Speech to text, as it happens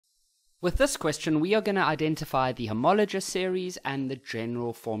With this question, we are going to identify the homologous series and the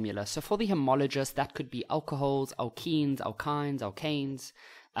general formula. So for the homologous, that could be alcohols, alkenes, alkynes, alkanes,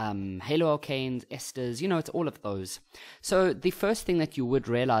 haloalkanes, esters, it's all of those. So the first thing that you would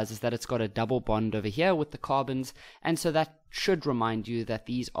realize is that it's got a double bond over here with the carbons, and so that should remind you that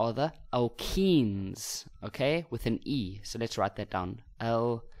these are the alkenes, okay, with an E. So let's write that down.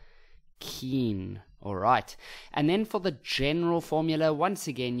 Alkene. All right. And then for the general formula, once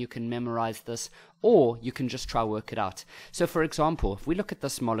again, you can memorize this, or you can just try work it out. So for example, if we look at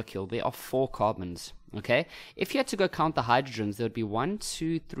this molecule, there are 4 carbons, okay? If you had to go count the hydrogens, there would be 1,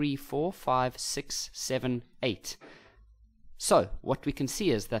 2, 3, 4, 5, 6, 7, 8. So what we can see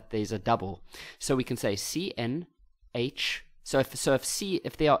is that there's a double. So we can say CNH. So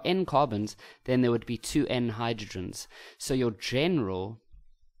if there are N carbons, then there would be 2 N hydrogens. So your general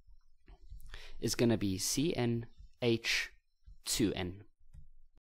is going to be CnH2n.